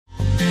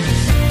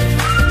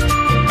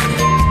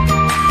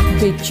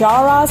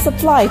Bichara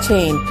Supply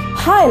Chain,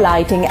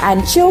 highlighting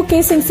and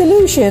showcasing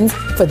solutions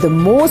for the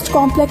most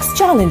complex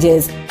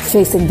challenges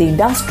facing the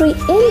industry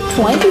in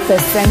 21st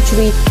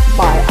century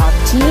by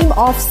our team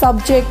of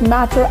subject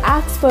matter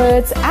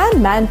experts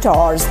and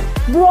mentors,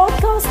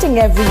 broadcasting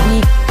every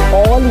week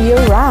all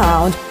year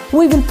round.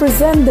 We will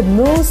present the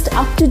most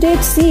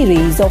up-to-date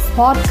series of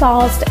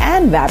podcasts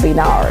and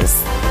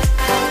webinars.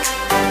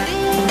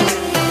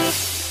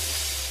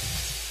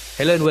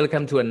 Hello and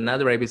welcome to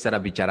another episode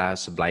of Bichara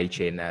Supply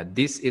Chain.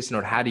 This is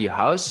Nur Hadi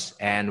host,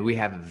 and we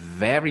have a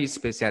very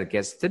special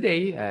guest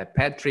today,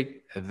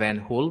 Patrick Van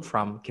Hool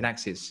from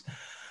Kinaxis.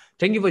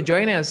 Thank you for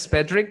joining us,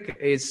 Patrick.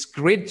 It's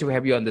great to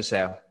have you on the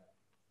show.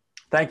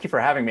 Thank you for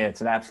having me.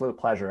 It's an absolute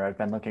pleasure. I've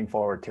been looking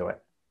forward to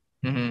it.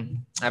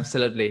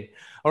 Absolutely.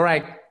 All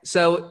right.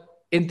 So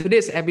in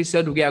today's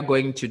episode, we are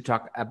going to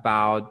talk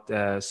about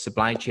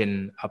supply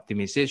chain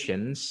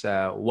optimizations.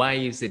 Why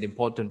is it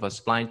important for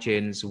supply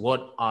chains?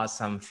 What are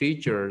some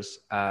features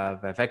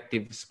of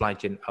effective supply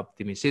chain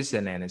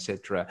optimization, and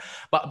etc.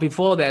 But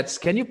before that,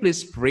 can you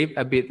please brief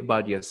a bit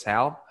about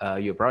yourself,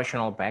 your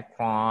professional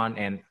background,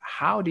 and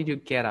how did you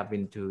get up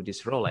into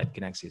this role at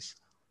Kinaxis?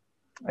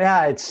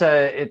 Yeah, it's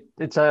a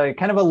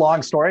kind of a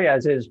long story,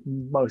 as is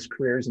most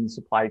careers in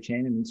supply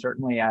chain. And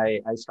certainly I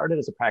started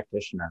as a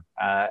practitioner.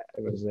 I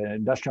was an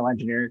industrial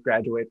engineer,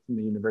 graduate from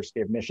the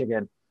University of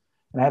Michigan,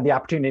 and I had the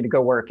opportunity to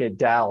go work at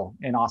Dell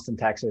in Austin,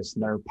 Texas,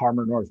 in their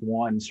Parmer North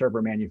 1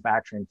 server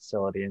manufacturing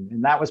facility.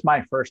 And that was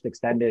my first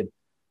extended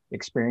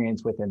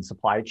experience within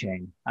supply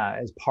chain.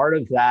 As part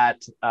of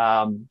that,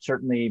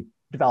 certainly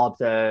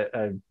developed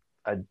a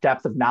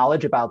depth of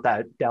knowledge about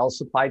that Dell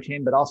supply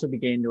chain, but also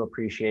began to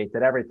appreciate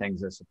that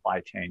everything's a supply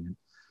chain. And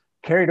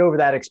carried over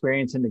that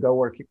experience into go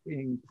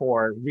working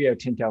for Rio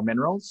Tinto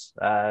Minerals,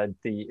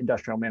 the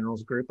industrial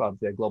minerals group of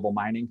the global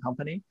mining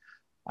company.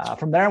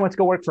 From there, I went to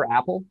go work for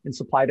Apple in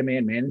supply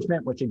demand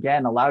management, which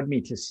again allowed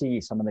me to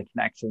see some of the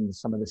connections,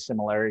 some of the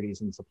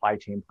similarities in supply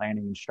chain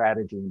planning and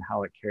strategy and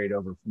how it carried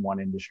over from one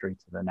industry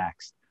to the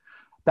next.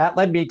 That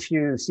led me to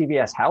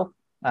CVS Health.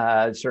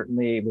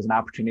 Certainly it was an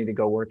opportunity to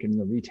go work in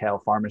the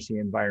retail pharmacy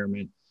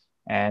environment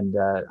and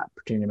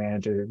opportunity to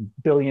manage $1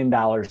 billion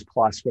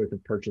plus worth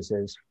of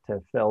purchases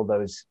to fill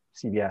those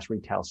CVS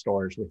retail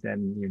stores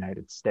within the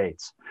United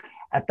States.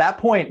 At that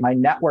point, my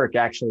network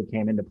actually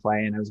came into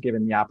play, and I was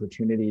given the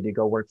opportunity to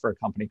go work for a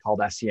company called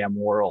SCM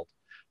World.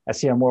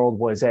 SCM World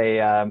was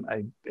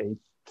a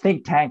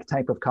think tank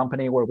type of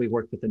company where we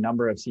worked with a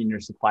number of senior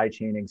supply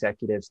chain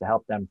executives to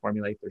help them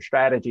formulate their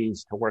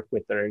strategies, to work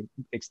with their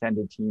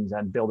extended teams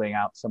on building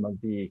out some of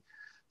the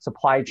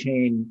supply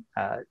chain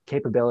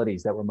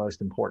capabilities that were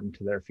most important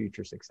to their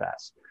future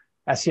success.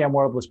 SCM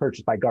World was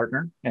purchased by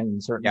Gartner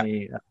and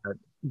certainly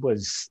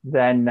was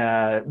then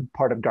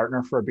part of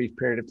Gartner for a brief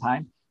period of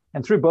time.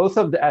 And through both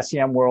of the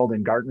SCM World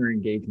and Gartner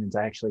engagements,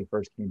 I actually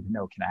first came to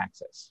know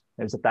Kinaxis.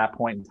 It was at that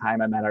point in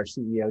time I met our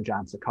CEO,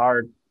 John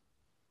Sicard.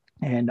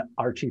 And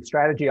our chief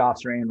strategy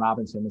officer, Ann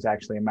Robinson, was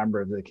actually a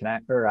member of the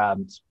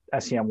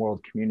SCM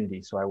World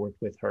community. So I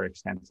worked with her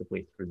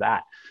extensively through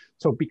that.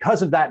 So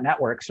because of that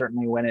network,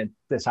 certainly when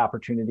this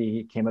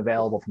opportunity came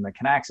available from the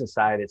Kinaxis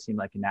side, it seemed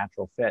like a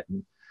natural fit.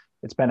 And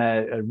it's been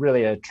a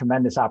really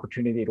tremendous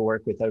opportunity to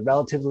work with a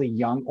relatively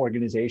young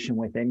organization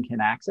within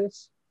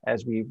Kinaxis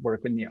as we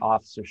work in the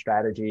Office of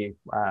Strategy.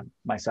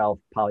 Myself,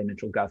 Polly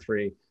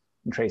Mitchell-Guthrie,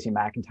 and Tracy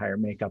McIntyre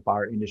make up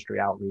our industry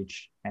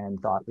outreach and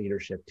thought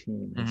leadership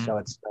team. And so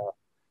it's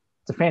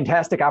a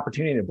fantastic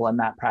opportunity to blend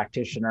that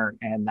practitioner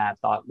and that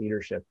thought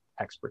leadership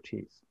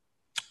expertise.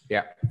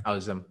 Yeah,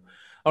 awesome.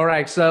 All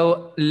right,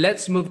 so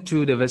let's move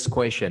to the first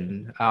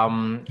question.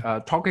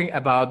 Talking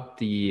about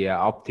the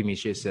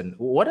optimization,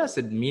 what does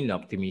it mean,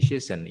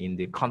 optimization, in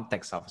the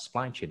context of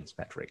supply chains,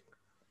 Patrick?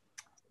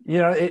 You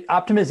know,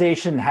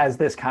 optimization has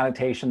this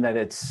connotation that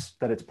it's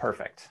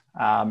perfect.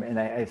 And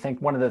I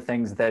think one of the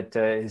things that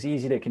is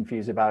easy to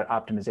confuse about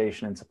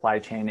optimization and supply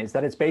chain is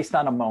that it's based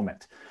on a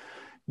moment.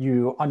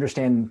 You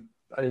understand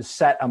a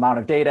set amount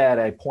of data at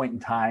a point in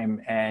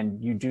time,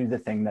 and you do the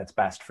thing that's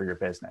best for your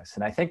business.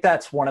 And I think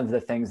that's one of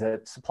the things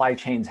that supply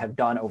chains have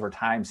done over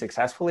time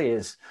successfully,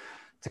 is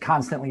to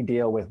constantly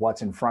deal with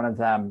what's in front of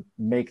them,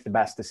 make the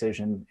best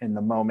decision in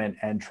the moment,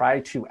 and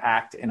try to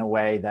act in a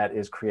way that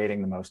is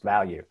creating the most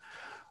value.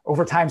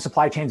 Over time,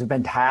 supply chains have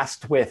been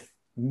tasked with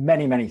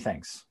many, many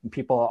things.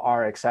 People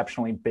are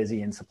exceptionally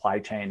busy in supply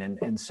chain.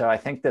 And so I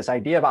think this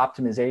idea of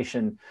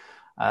optimization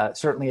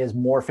certainly is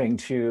morphing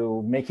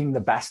to making the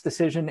best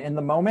decision in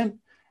the moment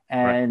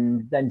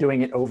and then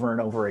doing it over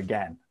and over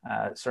again.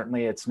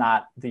 Certainly it's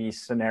not the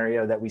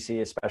scenario that we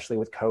see, especially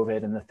with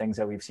COVID and the things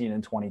that we've seen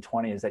in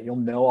 2020, is that you'll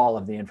know all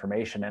of the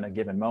information in a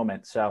given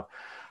moment. So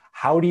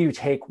how do you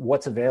take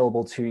what's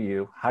available to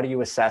you? How do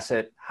you assess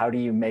it? How do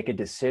you make a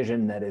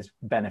decision that is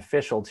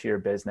beneficial to your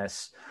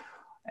business?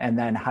 And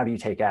then how do you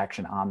take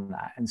action on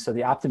that? And so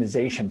the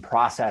optimization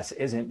process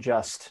isn't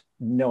just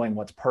knowing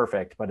what's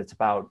perfect, but it's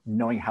about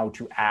knowing how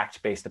to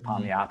act based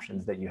upon the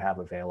options that you have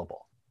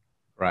available.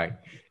 Right.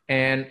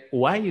 And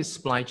why is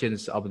supply chain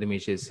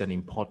optimization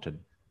important?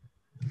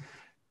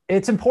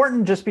 It's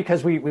important just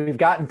because we've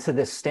gotten to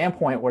this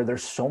standpoint where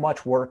there's so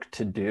much work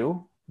to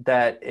do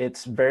that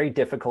it's very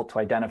difficult to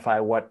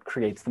identify what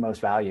creates the most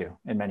value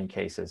in many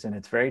cases. And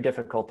it's very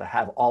difficult to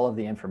have all of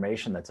the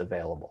information that's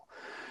available.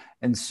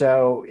 And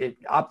so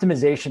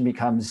optimization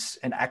becomes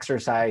an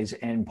exercise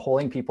in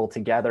pulling people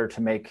together to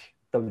make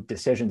the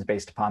decisions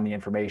based upon the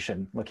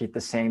information, looking at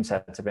the same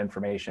sets of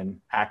information,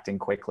 acting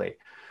quickly.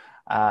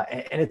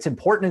 And it's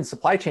important in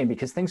supply chain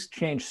because things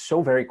change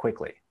so very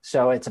quickly.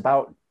 So it's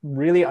about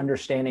really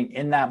understanding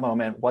in that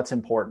moment what's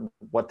important,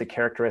 what the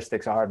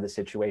characteristics are of the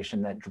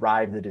situation that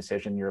drive the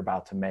decision you're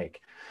about to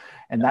make.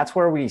 And that's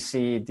where we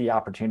see the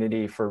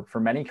opportunity for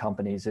many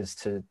companies is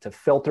to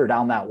filter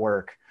down that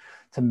work,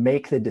 to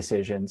make the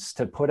decisions,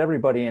 to put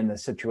everybody in the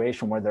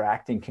situation where they're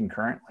acting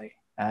concurrently.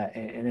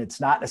 And it's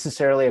not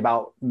necessarily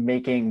about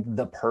making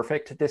the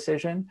perfect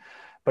decision,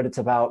 but it's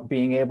about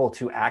being able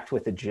to act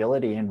with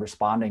agility and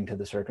responding to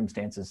the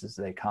circumstances as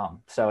they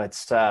come. So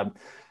it's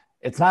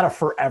not a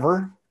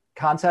forever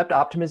concept,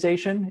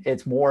 optimization.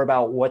 It's more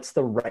about what's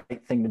the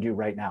right thing to do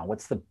right now.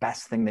 What's the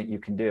best thing that you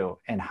can do,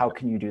 and how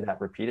can you do that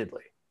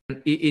repeatedly?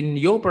 In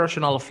your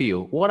personal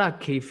view, what are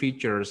key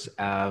features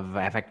of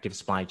effective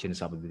supply chain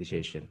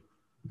optimization?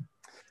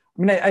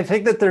 I mean, I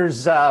think that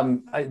there's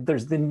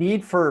the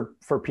need for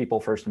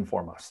people first and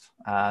foremost.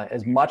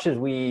 As much as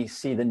we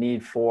see the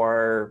need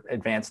for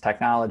advanced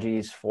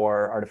technologies,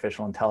 for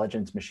artificial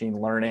intelligence, machine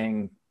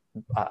learning,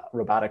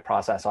 robotic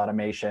process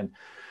automation,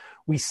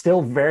 we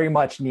still very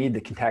much need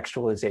the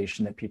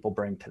contextualization that people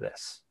bring to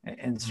this.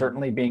 And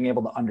certainly being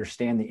able to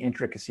understand the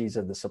intricacies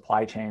of the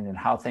supply chain and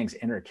how things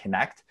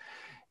interconnect.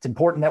 It's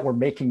important that we're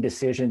making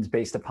decisions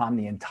based upon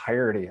the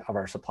entirety of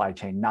our supply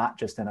chain, not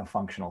just in a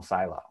functional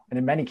silo. And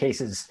in many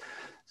cases,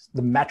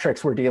 the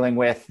metrics we're dealing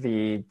with,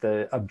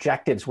 the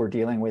objectives we're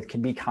dealing with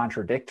can be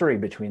contradictory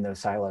between those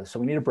silos. So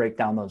we need to break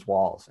down those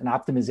walls. And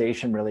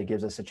optimization really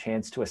gives us a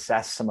chance to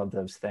assess some of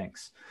those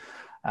things.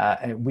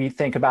 And we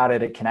think about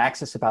it at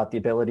Kinaxis about the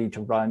ability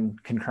to run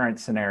concurrent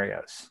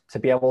scenarios, to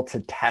be able to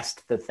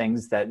test the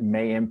things that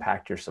may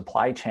impact your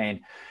supply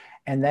chain,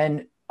 and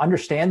then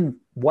understand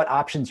what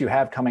options you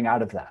have coming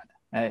out of that.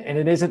 And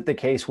it isn't the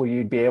case where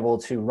you'd be able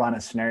to run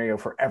a scenario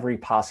for every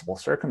possible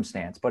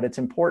circumstance, but it's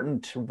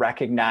important to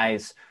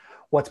recognize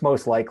what's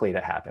most likely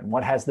to happen,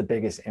 what has the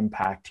biggest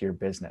impact to your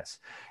business,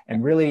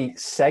 and really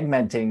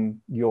segmenting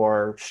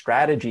your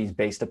strategies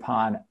based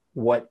upon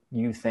what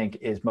you think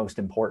is most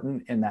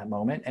important in that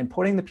moment and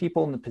putting the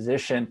people in the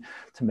position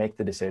to make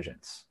the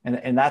decisions.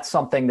 And that's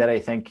something that I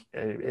think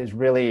is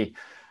really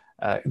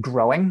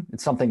growing.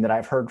 It's something that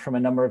I've heard from a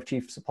number of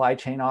chief supply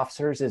chain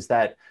officers is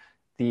that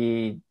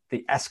the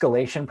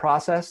escalation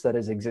process that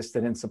has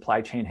existed in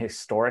supply chain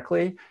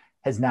historically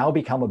has now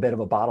become a bit of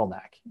a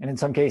bottleneck. And in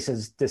some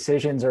cases,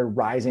 decisions are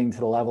rising to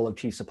the level of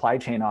chief supply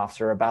chain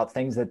officer about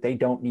things that they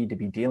don't need to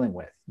be dealing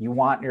with. You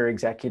want your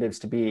executives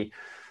to be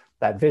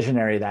that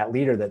visionary, that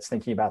leader that's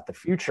thinking about the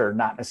future,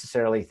 not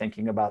necessarily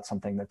thinking about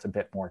something that's a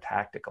bit more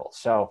tactical.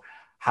 So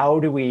how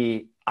do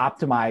we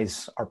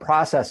optimize our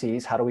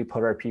processes? How do we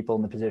put our people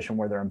in the position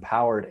where they're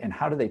empowered, and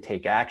how do they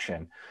take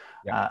action?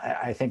 Yeah.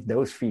 I think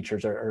those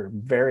features are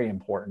very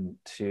important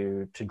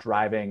to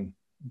driving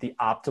the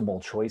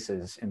optimal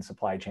choices in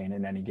supply chain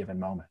in any given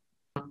moment.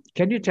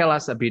 Can you tell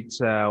us a bit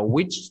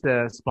which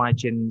supply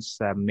chain's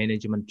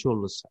management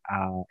tools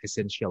are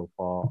essential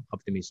for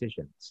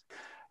optimizations?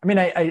 I mean,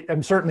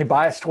 I'm certainly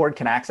biased toward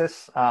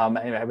Kinaxis.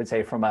 I would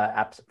say from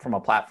a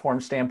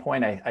platform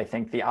standpoint, I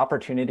think the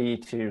opportunity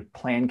to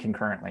plan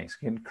concurrently. So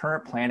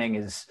concurrent planning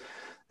is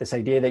this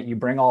idea that you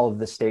bring all of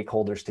the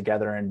stakeholders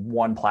together in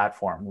one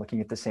platform, looking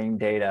at the same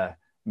data,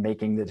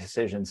 making the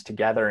decisions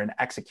together and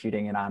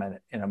executing it on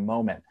it in a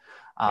moment.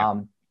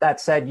 That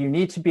said, you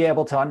need to be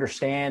able to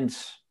understand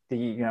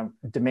the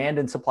demand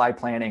and supply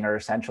planning are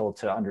essential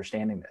to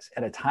understanding this.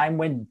 At a time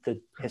when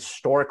the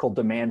historical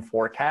demand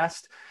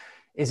forecast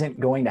isn't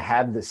going to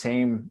have the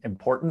same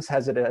importance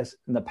as it is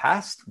in the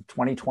past.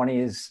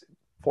 2020's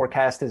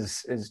forecast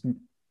is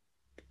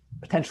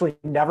potentially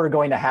never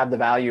going to have the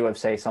value of,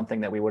 say,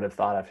 something that we would have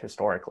thought of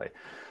historically.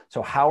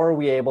 So how are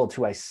we able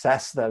to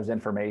assess those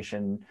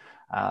information?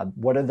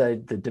 What are the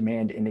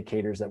demand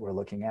indicators that we're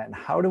looking at? And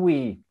how do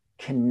we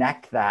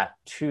connect that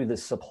to the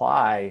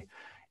supply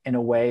in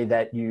a way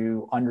that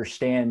you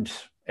understand?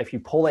 If you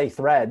pull a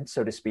thread,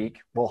 so to speak,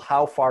 well,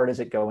 how far does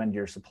it go into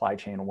your supply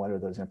chain and what are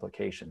those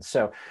implications?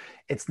 So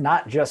it's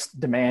not just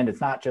demand, it's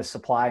not just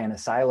supply in a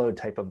siloed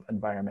type of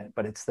environment,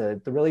 but it's the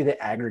really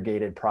the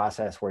aggregated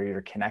process where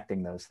you're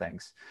connecting those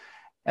things.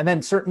 And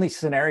then certainly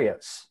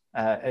scenarios.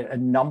 A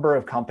number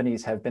of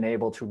companies have been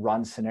able to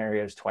run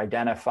scenarios to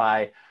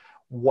identify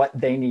what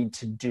they need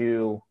to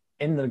do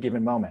in the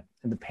given moment.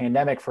 In the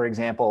pandemic, for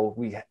example,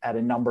 we had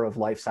a number of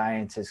life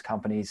sciences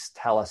companies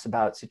tell us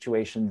about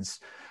situations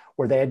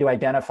where they had to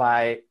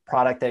identify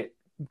product that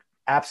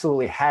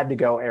absolutely had to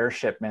go air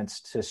shipments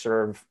to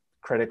serve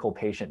critical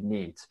patient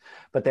needs.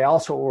 But they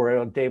also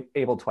were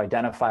able to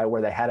identify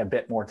where they had a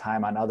bit more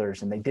time on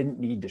others and they didn't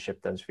need to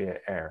ship those via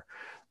air.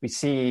 We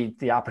see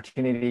the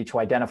opportunity to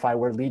identify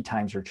where lead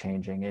times are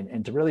changing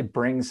and to really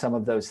bring some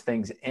of those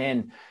things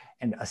in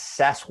and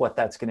assess what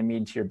that's going to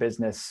mean to your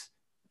business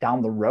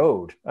down the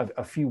road,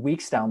 a few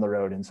weeks down the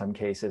road in some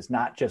cases,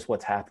 not just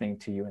what's happening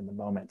to you in the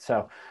moment.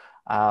 So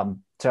I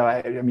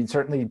mean,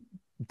 certainly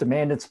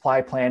demand and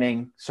supply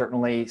planning,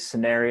 certainly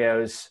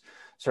scenarios,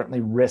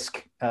 certainly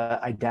risk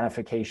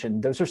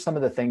identification. Those are some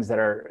of the things that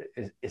are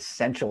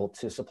essential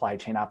to supply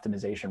chain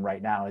optimization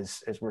right now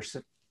as we're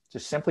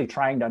just simply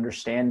trying to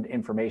understand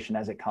information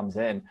as it comes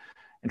in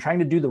and trying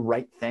to do the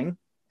right thing.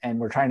 And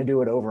we're trying to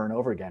do it over and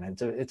over again.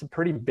 It's a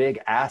pretty big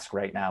ask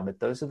right now, but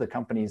those are the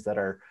companies that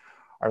are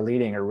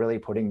leading, are really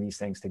putting these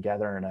things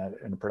together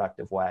in a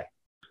productive way.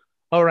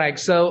 All right.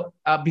 So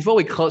before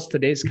we close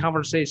today's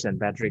conversation,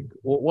 Patrick,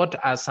 what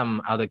are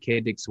some other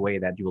key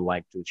takeaways that you would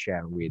like to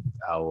share with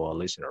our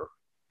listener?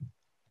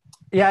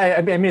 Yeah,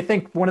 I mean, I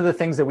think one of the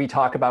things that we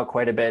talk about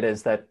quite a bit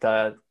is that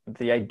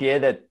the idea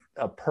that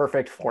a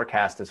perfect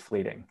forecast is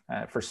fleeting.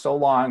 For so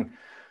long,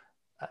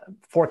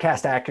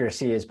 forecast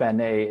accuracy has been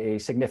a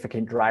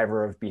significant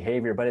driver of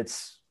behavior, but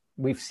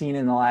we've seen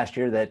in the last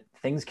year that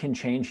things can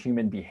change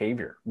human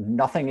behavior.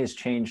 Nothing has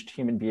changed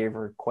human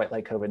behavior quite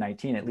like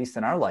COVID-19, at least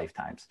in our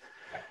lifetimes.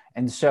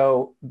 And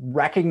so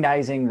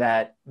recognizing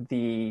that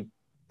the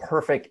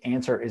perfect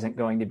answer isn't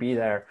going to be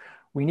there,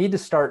 we need to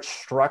start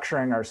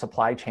structuring our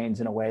supply chains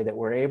in a way that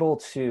we're able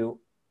to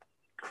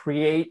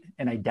create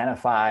and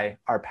identify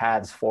our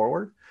paths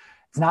forward.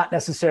 It's not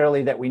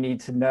necessarily that we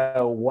need to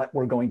know what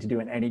we're going to do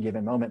in any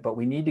given moment, but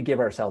we need to give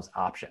ourselves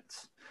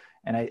options.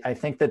 And I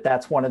think that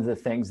that's one of the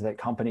things that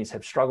companies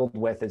have struggled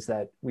with, is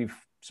that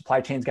supply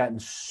chain's gotten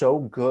so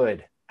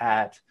good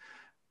at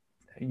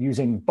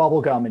using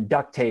bubblegum and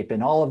duct tape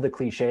and all of the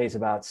cliches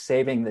about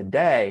saving the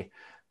day,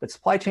 but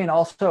supply chain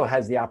also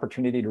has the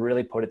opportunity to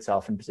really put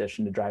itself in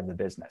position to drive the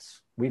business.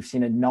 We've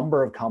seen a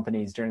number of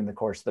companies during the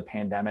course of the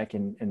pandemic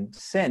and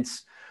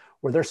since,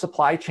 where their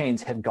supply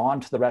chains have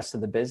gone to the rest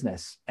of the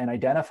business and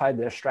identified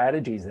their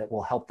strategies that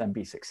will help them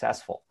be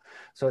successful.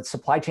 So it's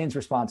supply chain's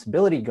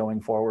responsibility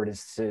going forward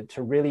is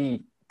to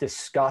really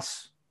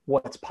discuss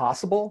what's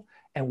possible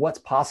and what's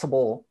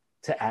possible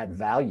to add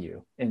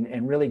value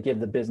and really give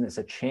the business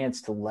a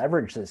chance to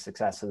leverage the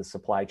success of the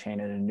supply chain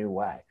in a new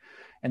way.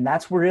 And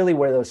that's really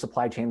where those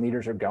supply chain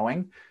leaders are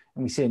going.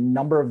 And we see a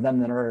number of them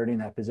that are already in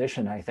that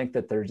position. I think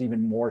that there's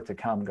even more to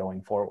come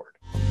going forward.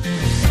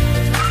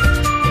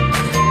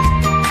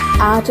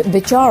 At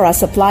Bichara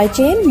Supply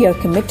Chain, we are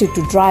committed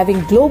to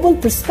driving global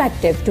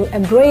perspective to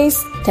embrace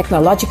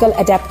technological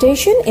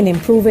adaptation in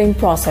improving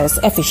process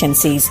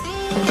efficiencies.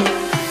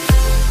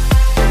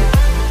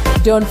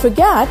 Don't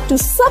forget to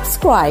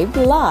subscribe,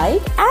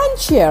 like, and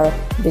share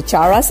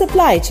Bichara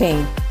Supply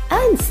Chain.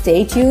 And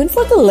stay tuned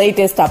for the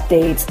latest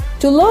updates.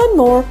 To learn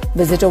more,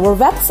 visit our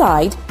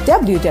website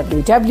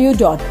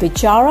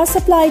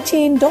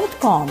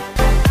www.bicharasupplychain.com.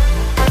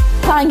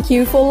 Thank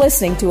you for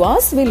listening to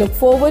us. We look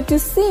forward to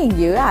seeing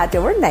you at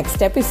our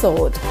next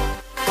episode.